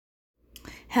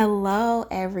Hello,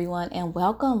 everyone, and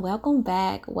welcome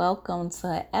back. Welcome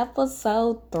to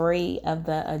episode 3 of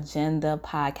the Agenda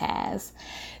podcast.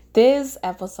 This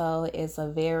episode is a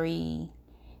very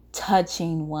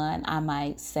touching one, I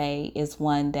might say. It's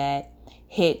one that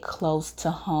hit close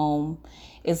to home.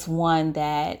 It's one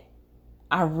that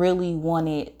I really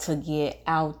wanted to get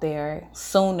out there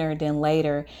sooner than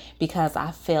later because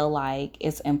I feel like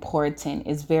it's important.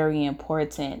 It's very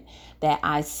important that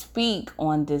I speak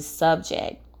on this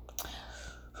subject.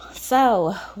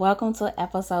 So, welcome to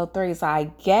episode 3. So,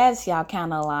 I guess y'all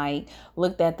kind of like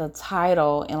looked at the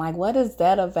title and like, what is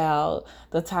that about?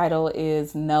 The title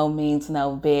is No Means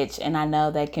No Bitch. And I know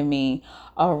that can mean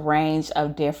a range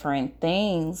of different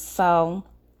things. So,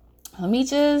 let me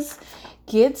just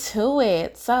get to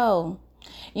it. So,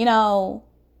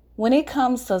 when it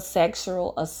comes to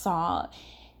sexual assault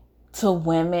to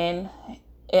women,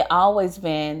 it always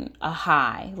been a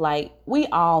high. Like, we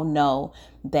all know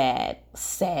that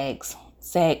sex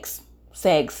sells,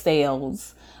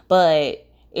 but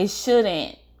it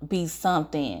shouldn't be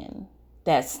something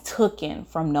that's taken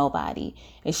from nobody.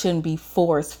 It shouldn't be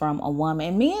forced from a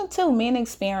woman. Men too, men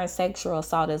experience sexual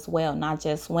assault as well, not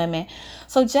just women.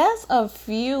 So just a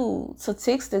few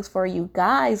statistics for you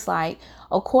guys. Like,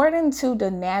 according to the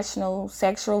National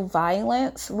Sexual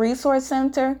Violence Resource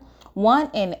Center, 1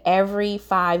 in every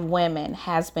 5 women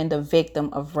has been the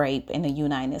victim of rape in the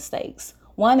United States.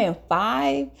 1 in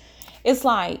 5? It's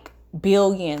like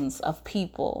billions of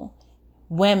people,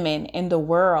 women in the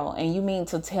world. And you mean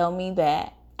to tell me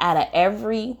that out of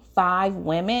every 5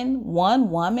 women, 1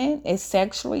 woman is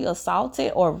sexually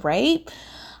assaulted or raped?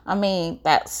 I mean,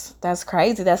 that's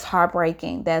crazy. That's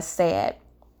heartbreaking. That's sad.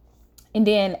 And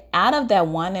then out of that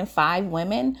 1 in 5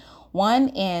 women, 1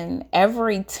 in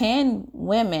every 10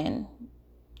 women,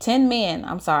 10 men,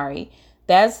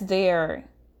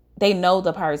 they know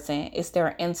the person. It's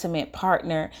their intimate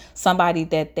partner, somebody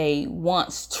that they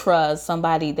once trust,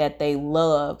 somebody that they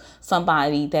love,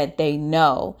 somebody that they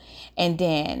know. And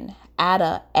then out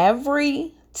of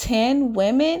every 10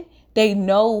 women, they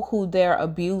know who their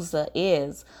abuser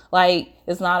is. Like,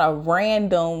 it's not a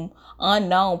random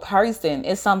unknown person.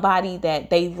 It's somebody that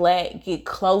they let get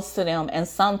close to them in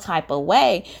some type of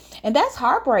way. And that's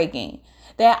heartbreaking.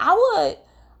 That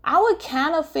I would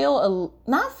kind of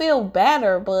not feel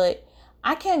better, but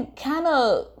I can kind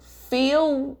of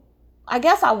feel, I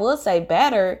guess I would say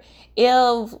better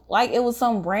if like it was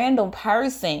some random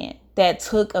person that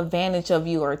took advantage of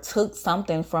you or took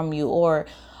something from you or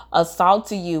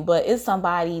assaulted you, but it's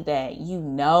somebody that you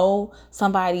know,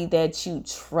 somebody that you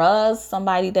trust,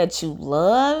 somebody that you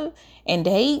love, and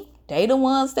they the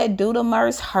ones that do the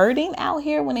most hurting out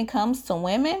here when it comes to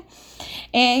women.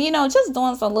 And just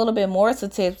doing a little bit more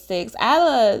statistics, out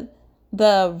of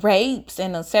the rapes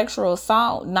and the sexual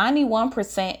assault,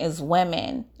 91% is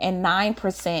women and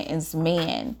 9% is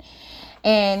men.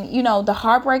 And the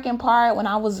heartbreaking part when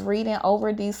I was reading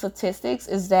over these statistics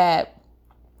is that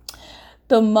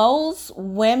the most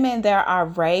women that are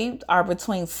raped are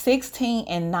between 16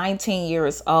 and 19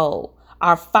 years old,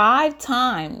 are 5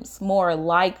 times more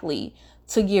likely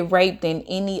to get raped than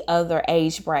any other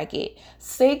age bracket.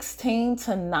 16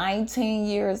 to 19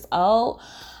 years old.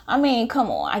 I mean, come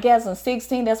on. I guess in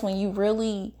 16, that's when you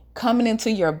really coming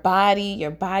into your body. Your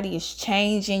body is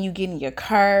changing. You getting your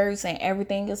curves and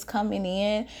everything is coming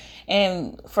in.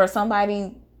 And for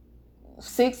somebody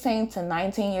 16 to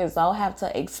 19 years old have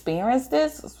to experience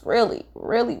this, it's really,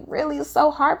 really, really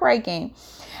so heartbreaking.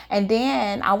 And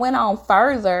then I went on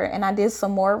further and I did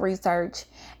some more research.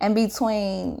 And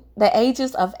between the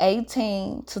ages of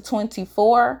 18 to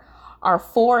 24 are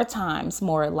 4 times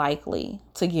more likely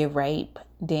to get raped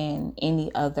than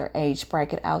any other age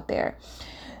bracket out there.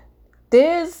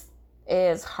 This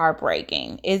is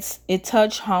heartbreaking. It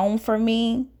touched home for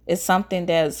me. It's something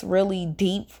that's really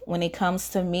deep when it comes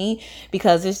to me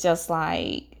because it's just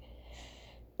like,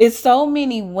 it's so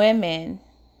many women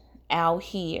out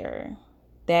here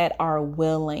that are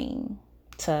willing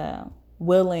to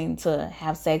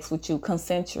have sex with you,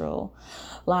 consensual.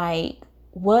 Like,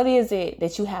 what is it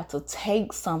that you have to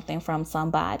take something from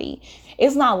somebody?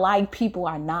 It's not like people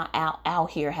are not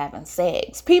out here having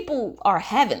sex. People are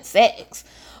having sex.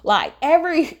 Like,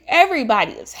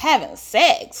 everybody is having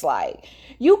sex. Like,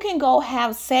 you can go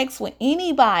have sex with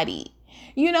anybody.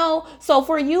 So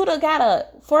for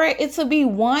it to be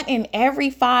 1 in every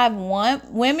 5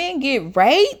 women get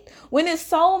raped, when there's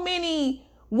so many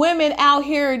women out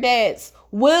here that's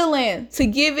willing to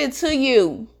give it to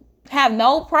you, have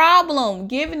no problem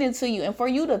giving it to you, and for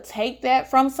you to take that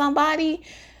from somebody,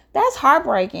 that's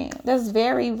heartbreaking. That's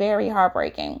very, very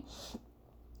heartbreaking.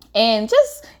 And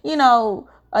just,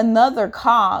 another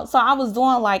cause. So I was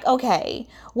doing like, okay,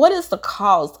 what is the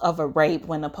cause of a rape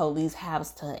when the police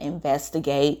has to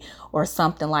investigate or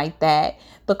something like that?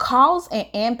 The cause and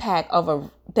impact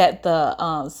of that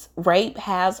the rape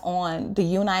has on the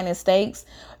United States.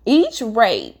 Each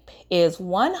rape is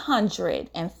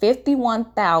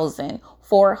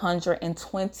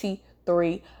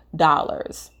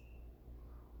 $151,423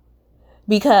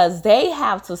 because they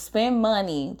have to spend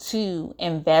money to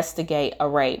investigate a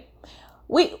rape.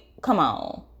 Come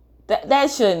on.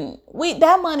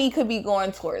 That money could be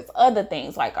going towards other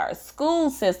things like our school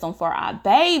system for our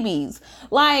babies.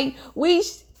 Like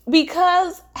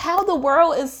because how the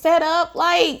world is set up,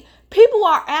 like people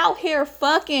are out here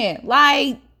fucking.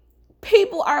 Like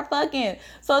people are fucking.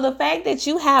 So the fact that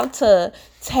you have to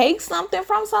take something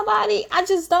from somebody, I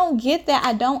just don't get that.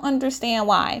 I don't understand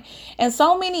why. And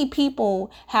so many people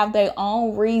have their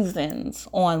own reasons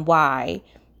on why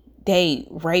they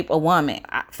rape a woman.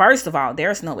 First of all,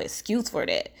 there's no excuse for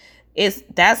that.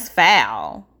 That's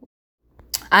foul.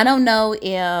 I don't know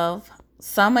if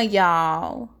some of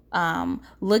y'all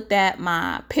looked at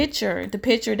my picture, the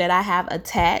picture that I have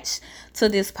attached to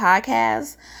this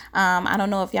podcast. I don't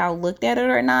know if y'all looked at it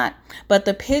or not, but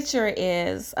the picture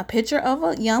is a picture of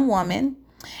a young woman,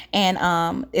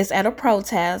 and it's at a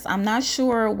protest. I'm not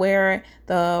sure where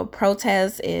the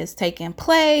protest is taking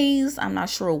place. I'm not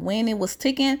sure when it was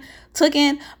taken,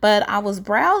 but I was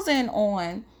browsing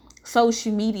on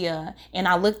social media and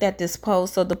I looked at this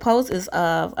post. So the post is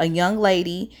of a young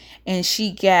lady and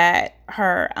she got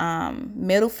her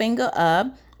middle finger up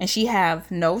and she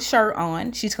have no shirt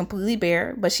on. She's completely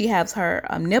bare, but she has her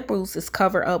nipples is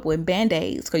covered up with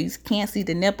band-aids because you can't see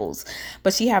the nipples,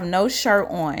 but she have no shirt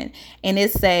on and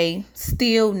it say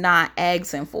still not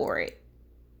asking for it.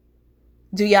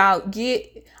 Do y'all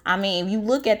get? I mean, if you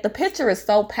look at the picture, it's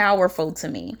so powerful to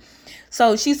me.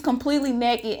 So she's completely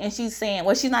naked and she's saying,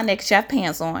 well, she's not naked, she has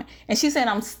pants on. And she said,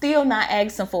 I'm still not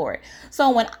asking for it.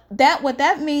 So what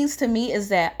that means to me is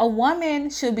that a woman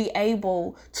should be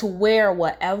able to wear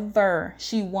whatever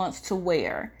she wants to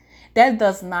wear. That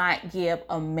does not give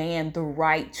a man the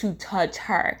right to touch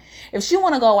her. If she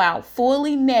want to go out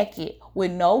fully naked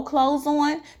with no clothes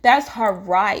on, that's her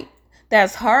right.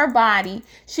 That's her body.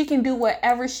 She can do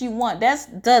whatever she wants.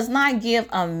 That does not give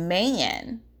a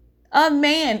man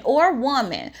or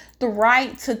woman the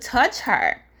right to touch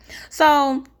her.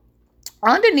 So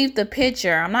underneath the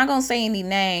picture, I'm not going to say any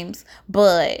names,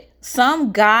 but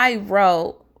some guy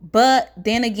wrote, but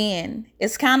then again,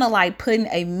 it's kind of like putting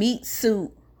a meat suit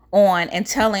on and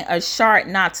telling a shark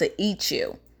not to eat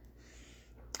you.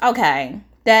 Okay.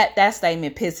 That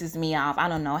statement pisses me off. I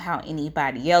don't know how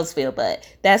anybody else feel, but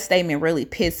that statement really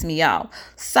pissed me off.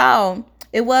 So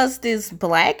it was this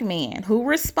black man who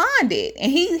responded,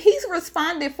 and he's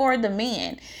responded for the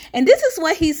men. And this is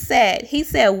what he said. He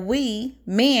said, we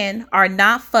men are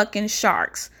not fucking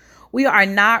sharks. We are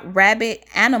not rabid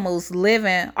animals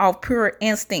living off pure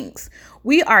instincts.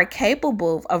 We are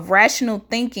capable of rational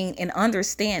thinking and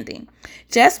understanding.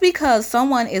 Just because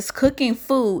someone is cooking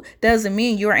food doesn't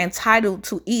mean you're entitled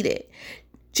to eat it.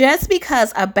 Just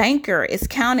because a banker is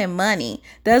counting money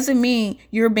doesn't mean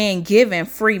you're being given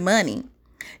free money.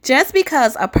 Just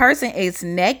because a person is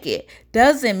naked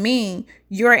doesn't mean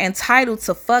you're entitled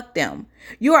to fuck them.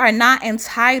 You are not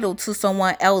entitled to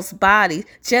someone else's body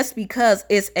just because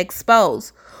it's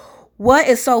exposed. What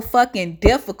is so fucking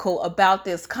difficult about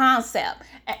this concept?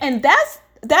 And that's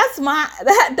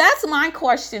my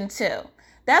question too.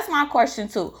 That's my question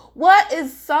too. What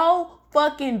is so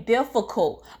fucking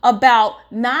difficult about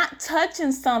not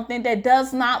touching something that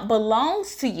does not belong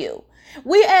to you?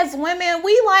 We as women,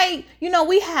 we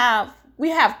have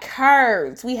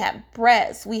curves, we have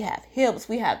breasts, we have hips,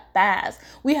 we have thighs,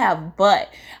 we have butt.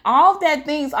 All that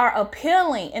things are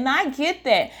appealing. And I get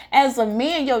that. As a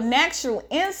man, your natural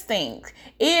instinct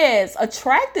is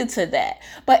attracted to that.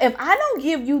 But if I don't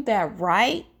give you that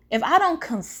right, if I don't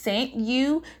consent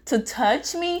you to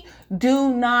touch me,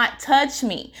 do not touch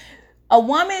me. A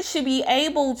woman should be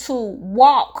able to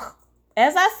walk,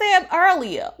 as I said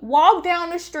earlier, walk down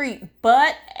the street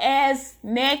butt ass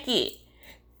naked.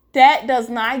 That does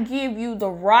not give you the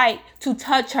right to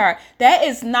touch her. That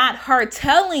is not her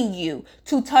telling you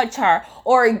to touch her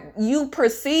or you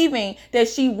perceiving that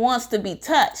she wants to be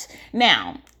touched.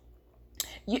 Now,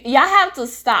 y'all have to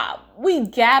stop. We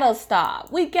gotta stop.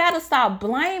 We gotta stop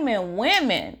blaming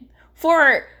women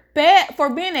for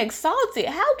being exalted.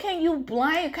 How can you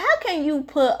blame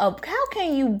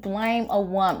a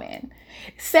woman?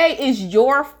 Say it's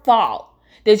your fault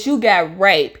that you got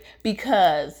raped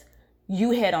because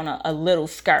you had on a little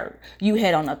skirt. You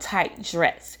had on a tight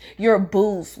dress. Your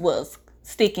boobs was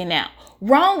sticking out.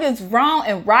 Wrong is wrong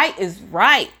and right is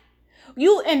right.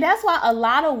 And that's why a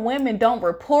lot of women don't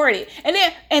report it. And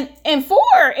then and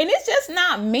it's just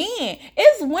not men.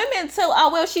 It's women too. Oh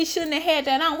well, she shouldn't have had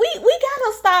that on. We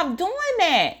gotta stop doing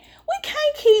that. We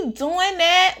can't keep doing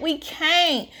that. We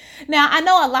can't. Now I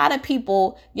know a lot of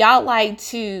people, y'all like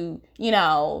to,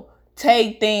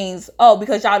 take things,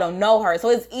 because y'all don't know her. So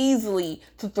it's easily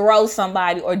to throw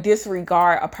somebody or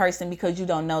disregard a person because you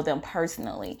don't know them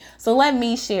personally. So let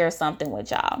me share something with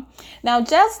y'all. Now,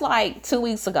 just like 2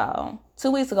 weeks ago,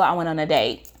 I went on a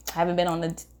date. I haven't been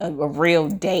on a real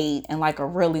date in like a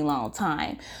really long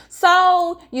time.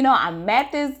 So, I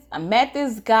met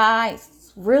this guy,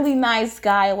 really nice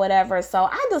guy or whatever. So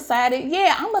I decided,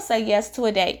 I'm going to say yes to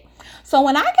a date. So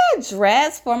when I got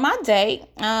dressed for my date,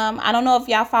 I don't know if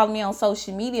y'all follow me on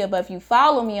social media, but if you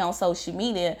follow me on social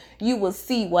media, you will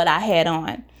see what I had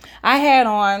on. I had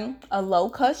on a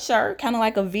low-cut shirt, kind of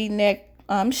like a V-neck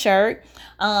shirt.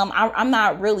 I'm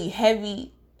not really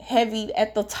heavy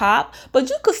at the top, but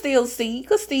you could still see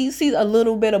a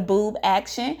little bit of boob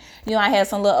action. I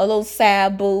had a little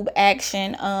sad boob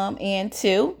action in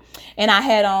too. And I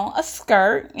had on a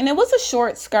skirt, and it was a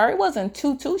short skirt. It wasn't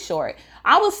too short.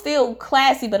 I was still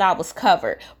classy, but I was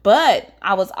covered. But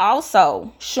I was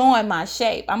also showing my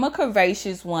shape. I'm a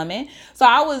curvaceous woman, so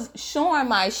I was showing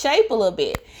my shape a little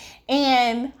bit.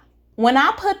 And when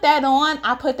I put that on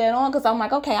because I'm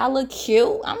like, okay, I look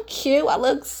cute. I'm cute. I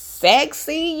look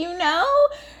sexy,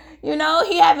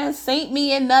 he haven't seen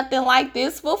me in nothing like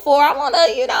this before. I want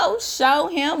to, show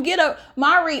him,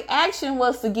 my reaction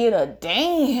was to get a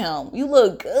damn, you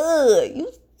look good.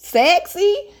 You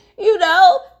sexy,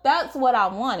 that's what I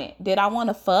wanted. Did I want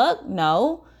to fuck?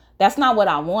 No, that's not what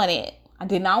I wanted. I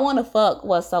did not want to fuck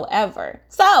whatsoever.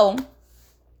 So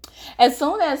as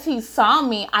soon as he saw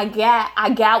me, I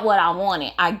got what I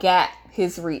wanted. I got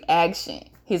his reaction.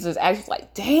 His reaction was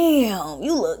like, damn,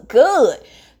 you look good.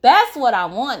 That's what I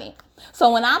wanted.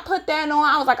 So when I put that on,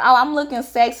 I was like, oh, I'm looking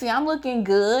sexy. I'm looking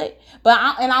good.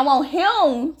 I want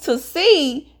him to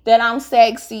see that I'm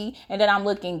sexy and that I'm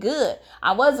looking good.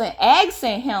 I wasn't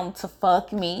asking him to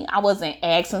fuck me. I wasn't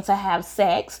asking to have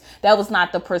sex. That was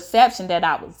not the perception that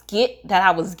I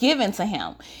was given to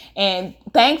him. And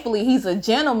thankfully, he's a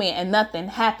gentleman and nothing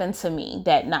happened to me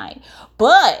that night.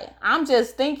 But I'm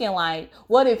just thinking, like,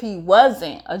 what if he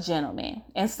wasn't a gentleman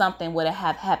and something would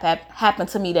have happened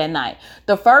to me that night?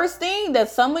 The first thing that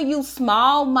some of you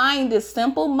small-minded,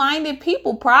 simple-minded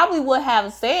people probably would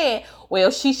have said,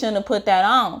 well, she shouldn't have put that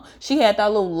on. She had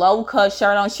that little low-cut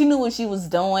shirt on. She knew what she was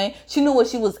doing. She knew what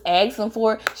she was asking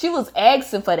for. She was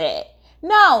asking for that.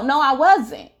 No, I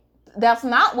wasn't. That's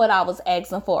not what I was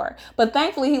asking for. But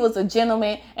thankfully, he was a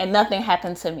gentleman and nothing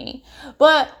happened to me.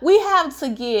 But we have to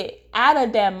get out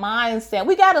of that mindset.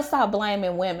 We got to stop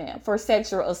blaming women for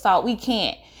sexual assault. We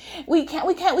can't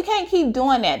keep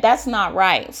doing that. That's not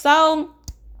right. So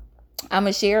I'm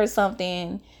going to share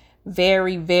something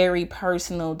very, very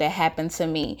personal that happened to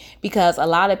me, because a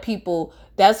lot of people,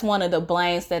 that's one of the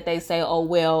blames that they say, oh,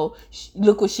 well,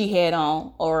 look what she had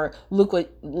on, or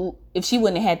if she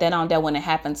wouldn't have had that on, that wouldn't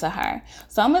have happened to her.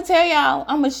 So I'm going to tell y'all,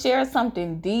 I'm going to share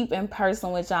something deep and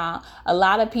personal with y'all. A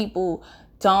lot of people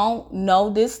don't know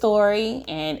this story.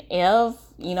 And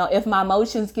if my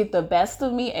emotions get the best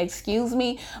of me, excuse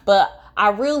me, but I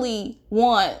really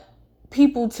want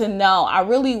people to know. I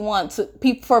really want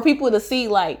for people to see,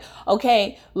 like,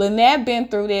 okay, Lynette been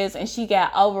through this and she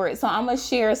got over it. So I'm going to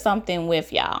share something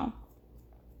with y'all.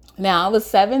 Now, I was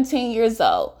 17 years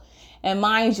old. And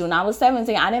mind you, when I was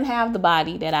 17, I didn't have the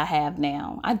body that I have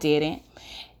now. I didn't.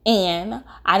 And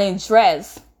I didn't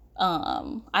dress.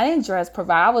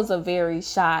 I was a very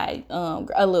shy,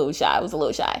 a little shy. I was a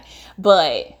little shy.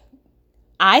 But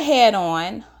I had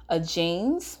on a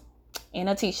jeans and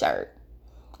a t-shirt.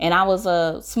 And I was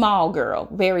a small girl,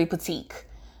 very petite.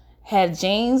 Had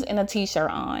jeans and a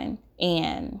t-shirt on.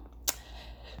 And,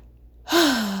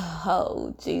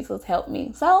 oh, Jesus, help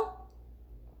me. So,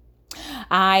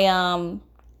 I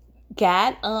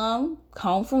got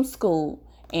home from school.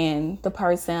 And the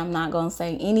person, I'm not going to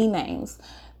say any names,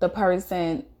 the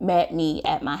person met me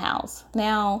at my house.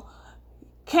 Now,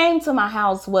 came to my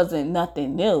house wasn't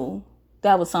nothing new.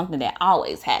 That was something that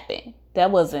always happened. That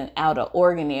wasn't out of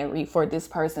ordinary for this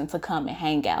person to come and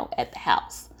hang out at the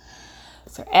house.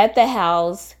 So at the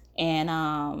house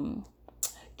and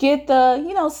get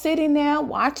sitting there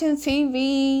watching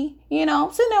TV, and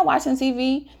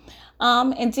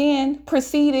then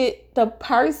the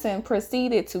person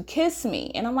proceeded to kiss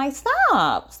me. And I'm like,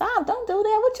 stop, don't do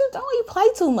that. What you doing? You play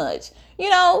too much.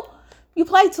 You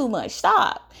play too much.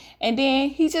 Stop. And then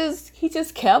he just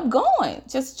kept going,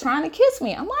 just trying to kiss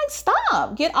me. I'm like,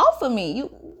 stop. Get off of me.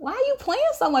 Why are you playing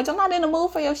so much? I'm not in the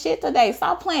mood for your shit today.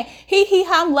 Stop playing.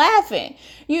 I'm laughing.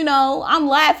 I'm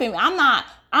laughing.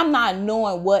 I'm not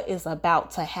knowing what is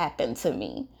about to happen to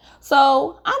me.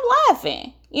 So I'm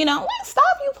laughing. Like,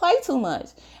 stop, you play too much.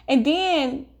 And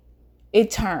then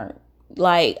it turned.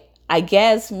 Like, I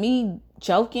guess me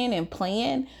joking and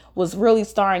playing was really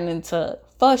starting to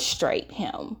frustrate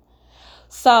him.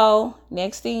 So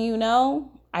next thing you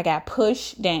know, I got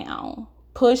pushed down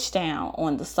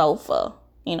on the sofa.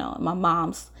 My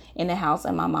mom's in the house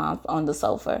and my mom's on the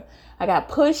sofa. I got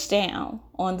pushed down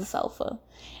on the sofa.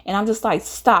 And I'm just like,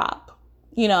 stop.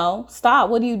 Stop.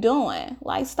 What are you doing?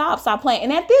 Like, stop playing.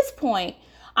 And at this point,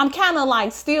 I'm kind of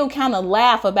like still kind of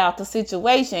laugh about the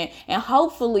situation, and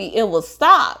hopefully it will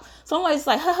stop. So I'm like,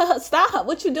 stop.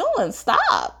 What you doing?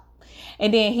 Stop.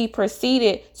 And then he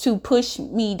proceeded to push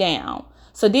me down.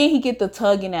 So then he get the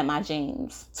tugging at my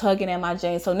jeans. So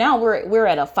now we're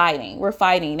at a fighting. We're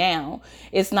fighting now.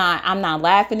 I'm not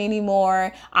laughing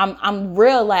anymore. I'm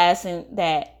realizing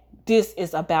that this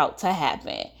is about to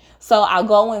happen. So I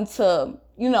go into,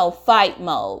 fight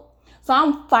mode. So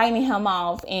I'm fighting him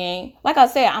off, and like I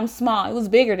said, I'm small. It was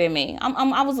bigger than me.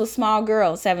 I was a small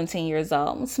girl, 17 years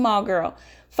old. I'm a small girl.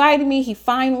 Fighting me,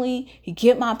 he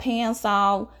get my pants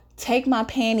off, take my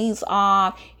panties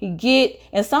off.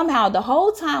 And somehow the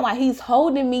whole time while he's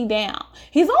holding me down,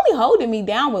 he's only holding me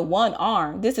down with one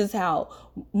arm. This is how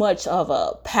much of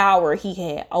a power he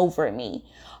had over me.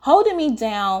 Holding me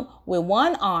down with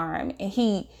one arm, and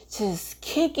he just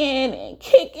kicking,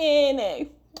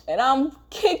 and I'm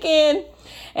kicking,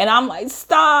 and I'm like,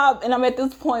 stop. And I'm at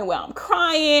this point where I'm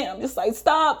crying. I'm just like,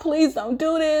 stop, please don't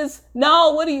do this.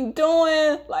 No, what are you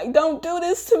doing? Like, don't do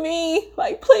this to me.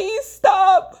 Like, please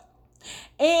stop.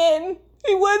 And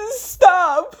he wouldn't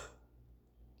stop.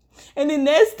 And the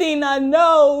next thing I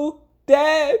know,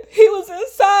 that he was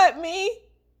inside me.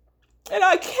 And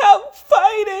I kept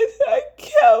fighting.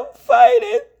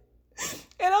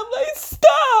 And I'm like,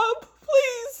 stop,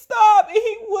 please stop. And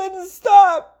he wouldn't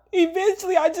stop.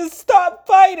 Eventually, I just stopped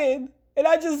fighting. And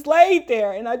I just laid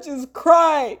there and I just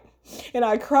cried. And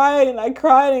I cried and I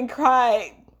cried and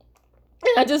cried.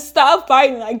 And I just stopped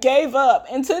fighting. I gave up.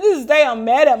 And to this day, I'm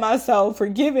mad at myself for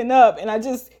giving up. And I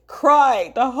just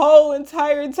cried the whole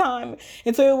entire time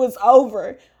until it was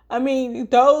over. I mean,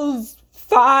 those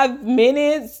 5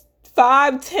 minutes,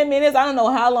 5-10 minutes, I don't know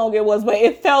how long it was, but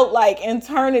it felt like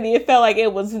eternity. It felt like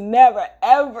it was never,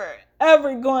 ever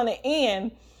going to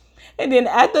end. And then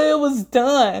after it was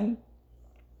done,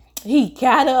 he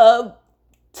got up,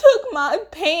 took my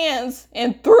pants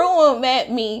and threw them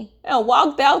at me and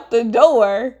walked out the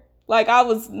door like I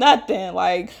was nothing.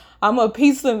 Like, I'm a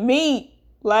piece of meat.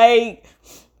 Like,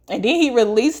 and then he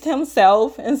released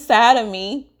himself inside of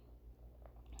me.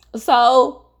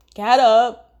 So, got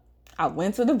up. I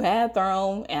went to the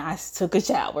bathroom and I took a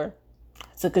shower.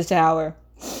 I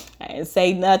didn't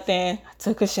say nothing. I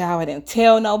took a shower. I didn't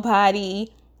tell nobody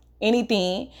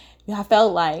anything. I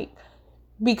felt like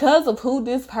because of who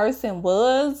this person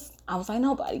was, I was like,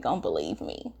 nobody gonna believe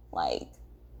me. Like,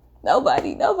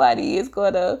 nobody is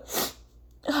gonna.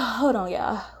 Hold on,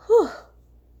 y'all. Whew.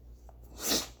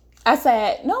 I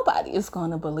said, nobody is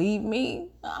gonna believe me.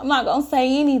 I'm not gonna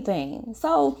say anything.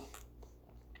 So,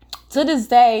 to this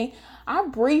day, I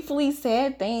briefly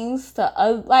said things to,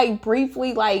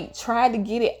 tried to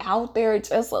get it out there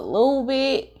just a little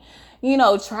bit,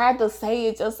 tried to say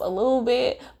it just a little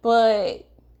bit, but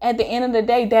at the end of the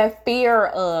day, that fear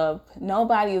of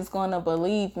nobody is going to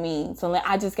believe me, so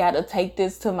I just got to take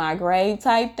this to my grave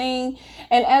type thing.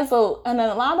 And and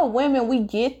a lot of women, we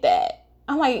get that.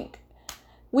 I'm like,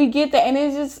 we get that, and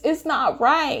it's not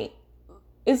right.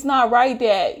 It's not right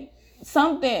that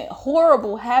something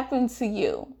horrible happened to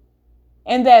you.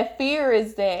 And that fear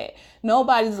is that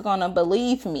nobody's going to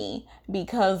believe me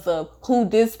because of who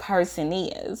this person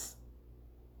is.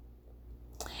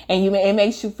 And it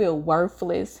makes you feel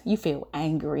worthless. You feel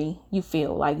angry. You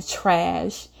feel like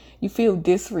trash. You feel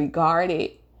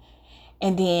disregarded.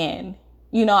 And then,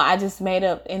 I just made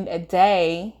up in a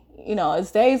day,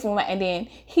 it's days when, and then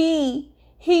he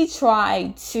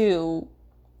tried to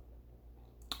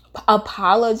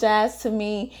apologize to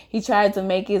me. He tried to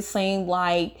make it seem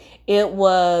like it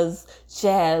was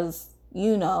just,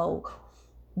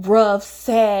 rough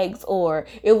sex or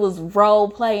it was role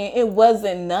playing. It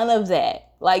wasn't none of that.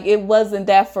 Like, it wasn't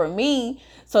that for me.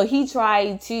 So he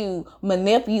tried to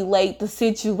manipulate the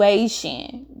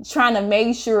situation, trying to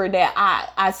make sure that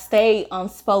I stayed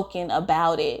unspoken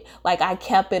about it. Like, I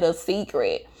kept it a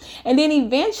secret. And then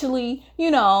eventually,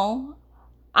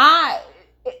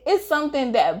 It's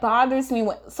something that bothers me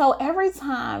so every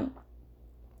time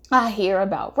I hear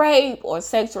about rape or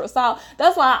sexual assault,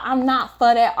 that's why I'm not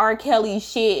for that R. Kelly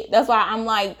shit. That's why I'm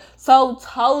like so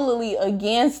totally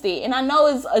against it. And I know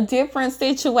it's a different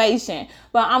situation,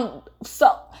 but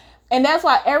and that's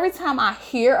why every time I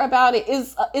hear about it,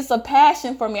 it's a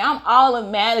passion for me. I'm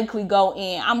automatically go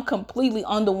in. I'm completely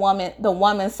on the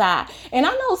woman's side. And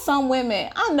I know some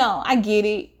women, I get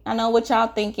it. I know what y'all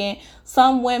thinking.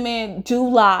 Some women do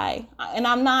lie. And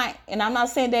I'm not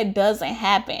saying that doesn't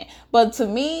happen. But to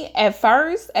me, at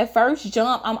first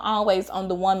jump, I'm always on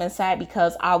the woman's side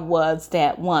because I was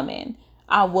that woman.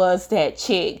 I was that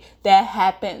chick. That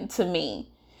happened to me.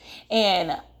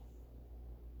 And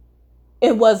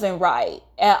it wasn't right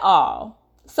at all.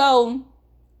 So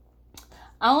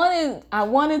I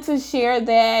wanted to share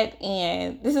that,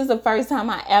 and this is the first time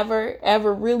I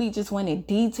ever really just went in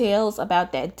details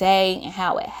about that day and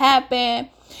how it happened.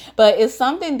 But it's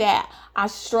something that I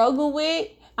struggle with.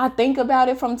 I think about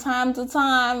it from time to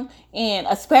time, and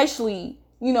especially,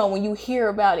 when you hear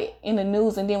about it in the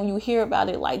news, and then when you hear about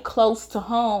it like close to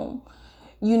home,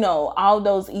 all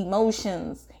those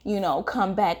emotions,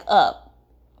 come back up.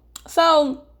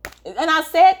 So, and I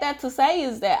said that to say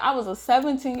is that I was a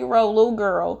 17-year-old little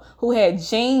girl who had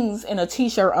jeans and a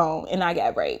t-shirt on, and I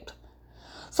got raped.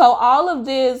 So all of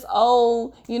this,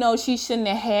 she shouldn't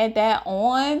have had that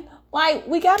on. Like,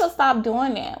 we gotta stop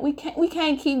doing that. We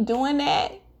can't keep doing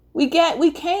that. We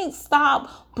can't stop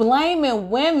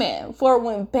blaming women for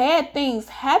when bad things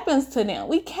happens to them.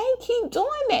 We can't keep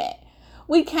doing that.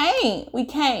 We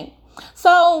can't.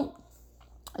 So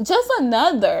just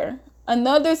another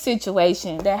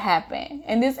situation that happened,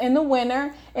 and this in the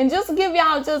winter, and just give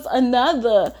y'all just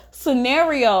another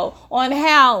scenario on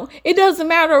how it doesn't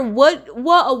matter what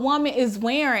a woman is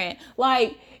wearing.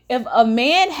 Like, if a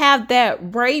man have that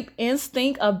rape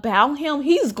instinct about him,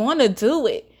 he's gonna do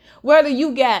it, whether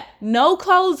you got no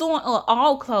clothes on or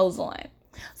all clothes on.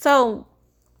 So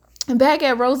back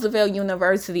at Roosevelt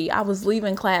University, I was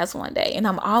leaving class one day, and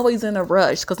I'm always in a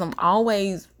rush because I'm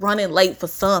always running late for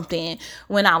something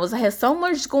when I had so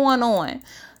much going on.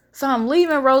 So I'm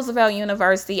leaving Roosevelt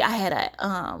University. I had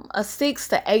a 6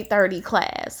 to 8:30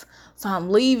 class. So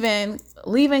I'm leaving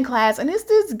class, and it's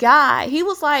this guy. He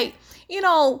was like,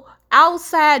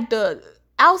 outside the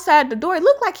door. It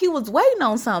looked like he was waiting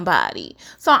on somebody.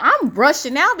 So I'm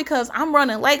rushing out because I'm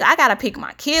running late. I gotta pick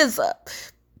my kids up.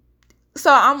 So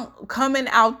I'm coming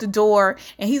out the door,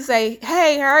 and he say,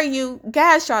 "Hey, how are you?"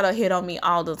 Guys try to hit on me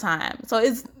all the time. So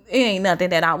it ain't nothing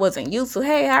that I wasn't used to.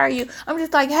 "Hey, how are you?" I'm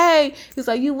just like, "Hey." He's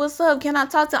like, "You, what's up? Can I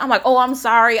talk to?" I'm like, "Oh, I'm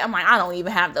sorry." I'm like, "I don't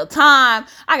even have the time.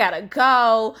 I gotta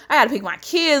go. I gotta pick my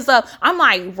kids up." I'm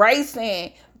like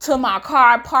racing to my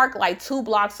car, parked like 2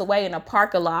 blocks away in a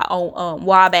parking lot on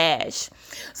Wabash.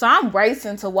 So I'm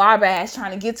racing to Wabash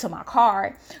trying to get to my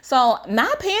car. So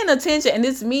not paying attention, and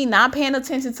this is me not paying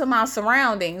attention to my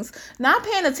surroundings.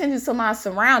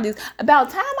 About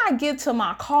the time I get to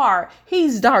my car,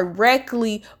 he's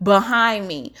directly behind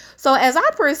me. So as I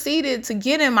proceeded to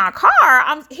get in my car,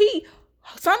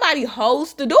 somebody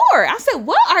holds the door. I said,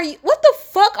 what the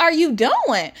fuck are you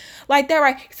doing? Like that,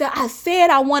 right? He said, "I said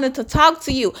I wanted to talk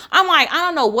to you." I'm like, "I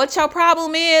don't know what your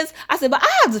problem is." I said, "But I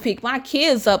have to pick my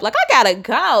kids up. Like, I gotta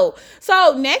go."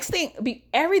 So next thing,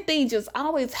 everything just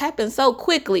always happens so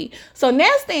quickly. So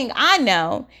next thing I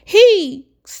know, he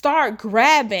start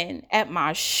grabbing at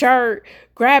my shirt,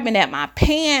 grabbing at my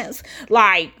pants,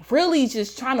 like really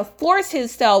just trying to force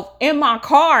himself in my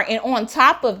car and on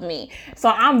top of me. So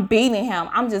I'm beating him.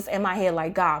 I'm just in my head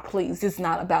like, "God, please, this is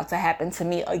not about to happen to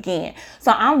me again."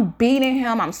 So I'm beating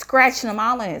him. I'm scratching him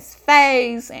all in his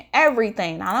face and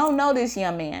everything. I don't know this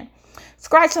young man.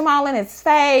 Scratch him all in his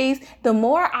face. The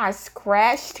more I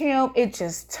scratched him, it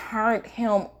just turned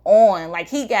him on. Like,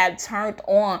 he got turned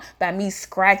on by me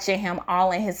scratching him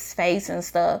all in his face and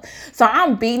stuff. So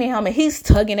I'm beating him, and he's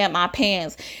tugging at my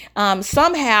pants.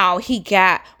 Somehow he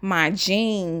got my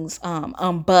jeans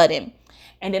unbuttoned.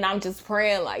 And then I'm just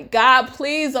praying like, "God,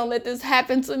 please don't let this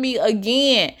happen to me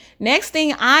again." Next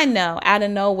thing I know, out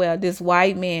of nowhere, this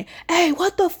white man, "Hey,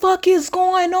 what the fuck is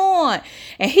going on?"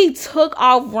 And he took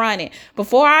off running.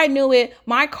 Before I knew it,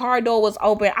 my car door was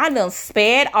open. I done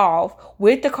sped off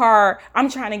with the car. I'm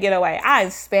trying to get away. I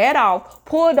sped off,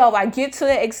 pulled over. I get to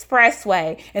the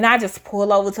expressway, and I just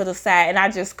pull over to the side, and I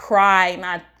just cry, and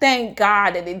I thank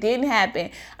God that it didn't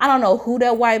happen. I don't know who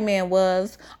that white man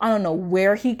was. I don't know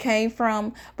where he came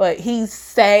from, but he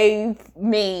saved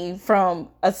me from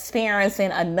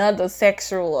experiencing another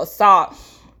sexual assault.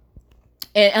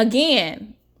 And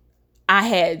again, I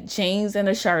had jeans and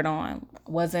a shirt on.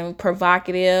 wasn't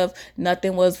provocative,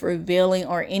 nothing was revealing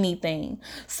or anything.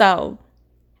 So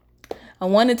I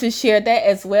wanted to share that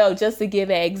as well, just to give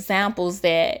examples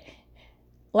that,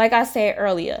 like I said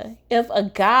earlier, if a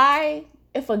guy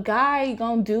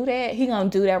gonna do that, he gonna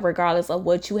do that regardless of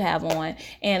what you have on.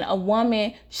 And a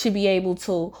woman should be able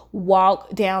to walk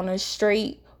down the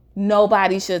street.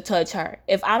 Nobody should touch her.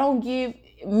 If I don't give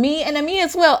me, and me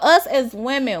as well, us as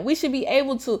women, we should be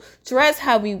able to dress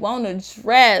how we want to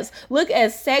dress, look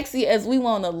as sexy as we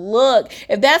want to look.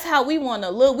 If that's how we want to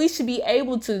look, we should be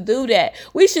able to do that.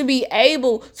 We should be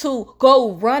able to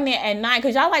go running at night,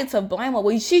 because y'all like to blame her.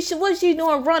 What's she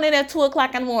doing running at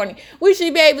 2:00 in the morning? We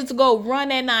should be able to go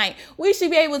run at night. We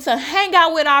should be able to hang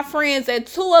out with our friends at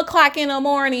 2:00 in the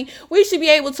morning. We should be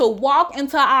able to walk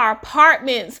into our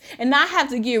apartments and not have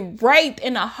to get raped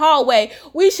in the hallway.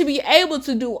 We should be able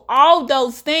to do all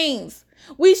those things.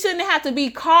 We shouldn't have to be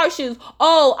cautious.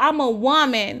 Oh, I'm a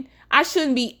woman, I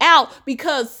shouldn't be out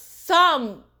because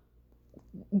some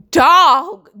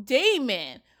dog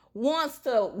demon wants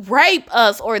to rape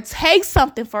us or take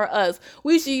something for us.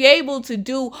 We should be able to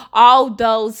do all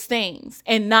those things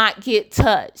and not get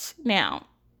touched. Now,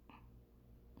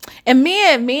 and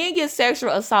men get sexual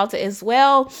assaulted as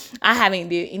well. I haven't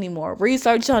did any more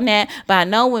research on that, but I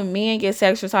know when men get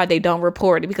sexual assault, they don't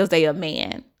report it because they a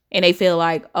man and they feel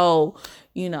like, oh,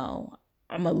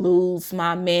 I'm gonna lose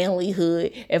my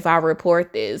manlyhood if I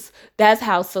report this. That's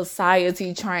how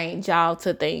society trained y'all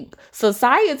to think.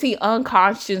 Society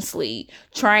unconsciously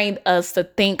trained us to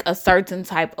think a certain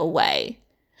type of way.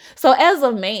 So as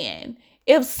a man,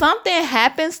 if something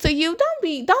happens to you, don't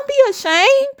be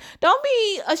ashamed. Don't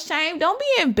be ashamed. Don't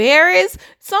be embarrassed.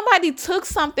 Somebody took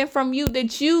something from you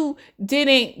that you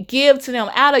didn't give to them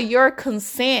out of your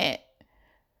consent.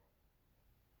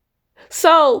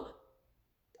 So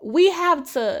we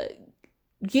have to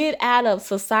get out of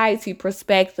society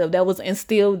perspective that was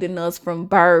instilled in us from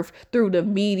birth, through the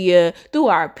media, through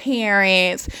our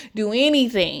parents, do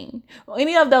anything,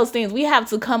 any of those things. We have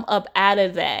to come up out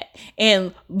of that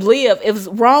and live. If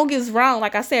wrong is wrong,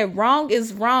 like I said, wrong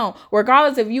is wrong,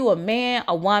 regardless if you a man,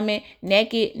 a woman,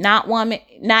 naked, not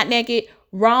naked,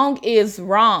 wrong is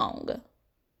wrong.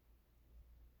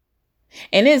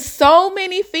 And there's so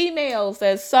many females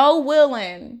that's so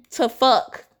willing to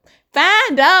fuck.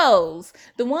 Find those.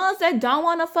 The ones that don't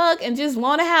want to fuck and just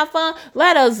want to have fun,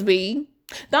 let us be.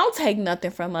 Don't take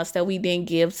nothing from us that we didn't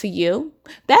give to you.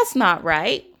 That's not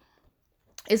right.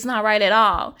 It's not right at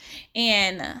all.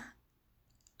 And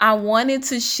I wanted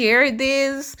to share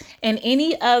this, and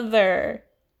any other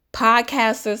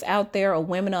podcasters out there, or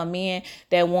women or men,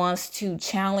 that wants to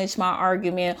challenge my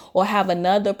argument or have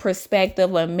another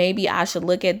perspective, or maybe I should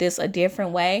look at this a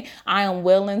different way, I am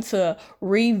willing to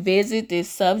revisit this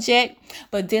subject.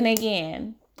 But then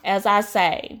again, as I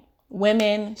say,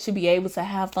 women should be able to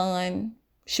have fun,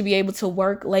 should be able to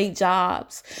work late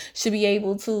jobs, should be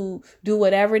able to do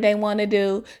whatever they want to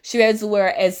do, should be able to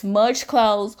wear as much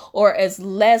clothes or as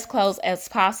less clothes as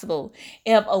possible.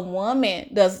 If a woman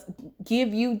does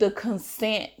give you the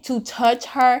consent to touch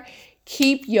her,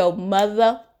 keep your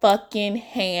motherfucking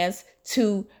hands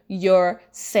to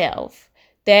yourself.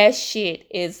 That shit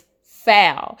is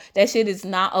foul. That shit is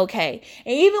not okay.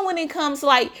 And even when it comes,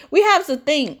 like, we have to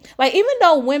think, like, even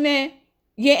though women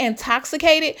get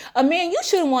intoxicated, a man, you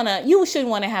shouldn't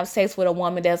want to have sex with a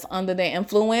woman that's under the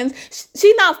influence.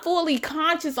 She's not fully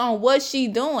conscious on what she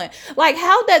doing. Like,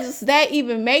 how does that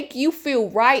even make you feel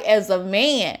right as a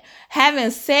man, having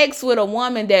sex with a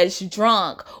woman that's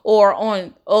drunk or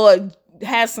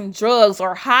has some drugs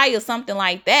or high or something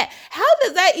like that? How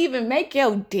does that even make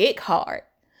your dick hard?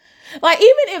 Like,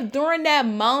 even if during that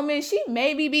moment she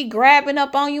maybe be grabbing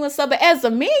up on you and stuff, but as a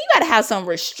man, you gotta have some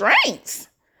restraints.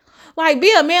 Like,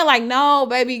 be a man, like, no,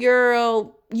 baby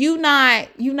girl, you not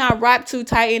wrapped too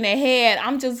tight in the head.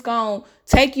 I'm just gonna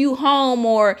take you home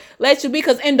or let you be.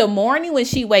 Because in the morning when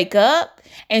she wake up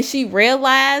and she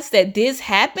realized that this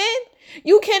happened,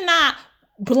 you cannot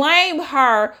blame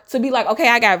her to be like, okay,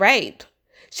 I got raped.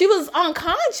 She was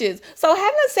unconscious. So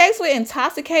having sex with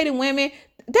intoxicated women,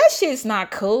 that shit's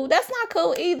not cool. That's not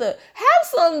cool either. Have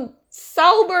some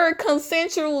sober,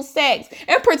 consensual sex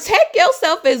and protect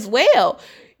yourself as well.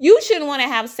 You shouldn't want to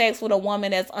have sex with a woman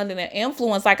that's under the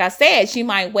influence. Like I said, she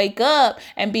might wake up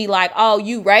and be like, oh,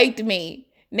 you raped me.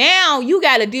 Now you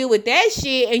got to deal with that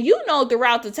shit. And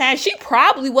throughout the time, she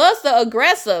probably was the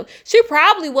aggressive. She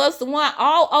probably was the one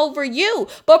all over you.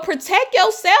 But protect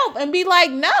yourself and be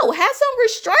like, no, have some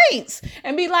restraints.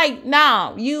 And be like,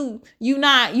 no, you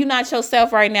not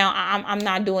yourself right now. I'm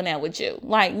not doing that with you.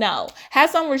 Like, no,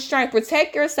 have some restraint.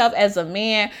 Protect yourself as a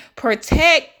man.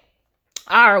 Protect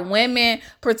our women,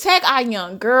 protect our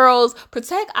young girls,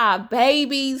 protect our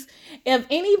babies. If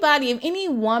any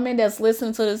woman that's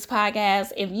listening to this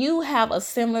podcast, if you have a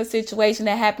similar situation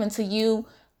that happened to you,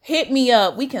 hit me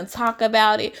up. We can talk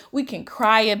about it. We can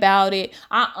cry about it.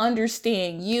 I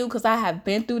understand you because I have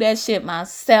been through that shit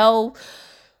myself.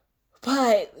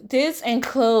 But this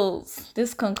concludes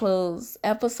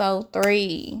episode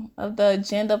 3 of the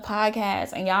Agenda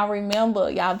Podcast. And y'all remember,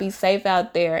 y'all be safe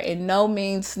out there. And no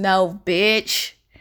means no, bitch.